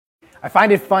I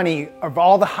find it funny, of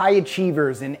all the high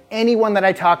achievers and anyone that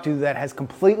I talk to that has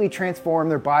completely transformed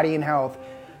their body and health,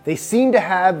 they seem to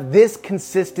have this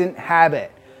consistent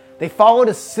habit. They followed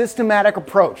a systematic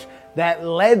approach that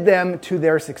led them to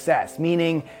their success,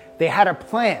 meaning they had a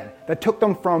plan that took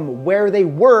them from where they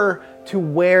were to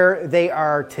where they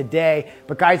are today.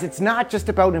 But guys, it's not just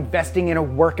about investing in a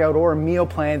workout or a meal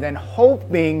plan, then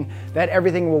hoping that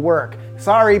everything will work.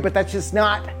 Sorry, but that's just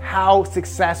not how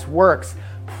success works.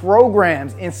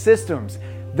 Programs and systems,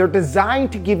 they're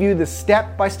designed to give you the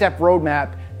step-by-step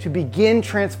roadmap to begin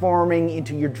transforming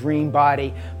into your dream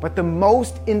body. But the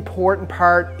most important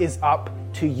part is up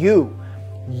to you.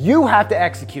 You have to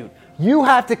execute. You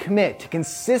have to commit to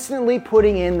consistently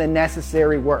putting in the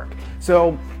necessary work.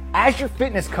 So, as your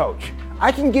fitness coach,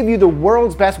 I can give you the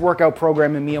world's best workout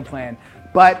program and meal plan,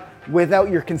 but without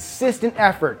your consistent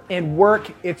effort and work,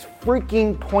 it's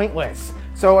freaking pointless.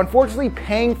 So unfortunately,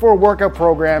 paying for a workout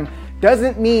program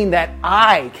doesn't mean that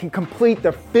I can complete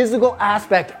the physical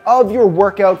aspect of your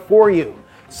workout for you.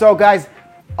 So guys,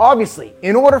 obviously,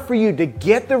 in order for you to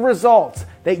get the results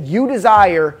that you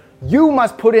desire, you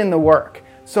must put in the work.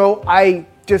 So I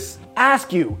just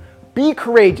ask you, be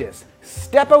courageous.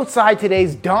 Step outside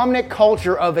today's dominant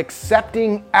culture of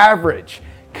accepting average.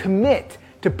 Commit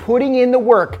to putting in the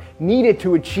work needed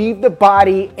to achieve the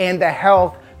body and the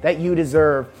health that you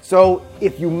deserve. So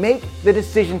if you make the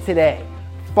decision today,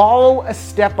 follow a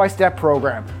step-by-step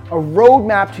program, a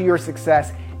roadmap to your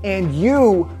success, and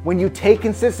when you take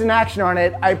consistent action on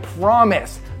it, I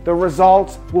promise the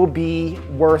results will be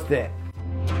worth it.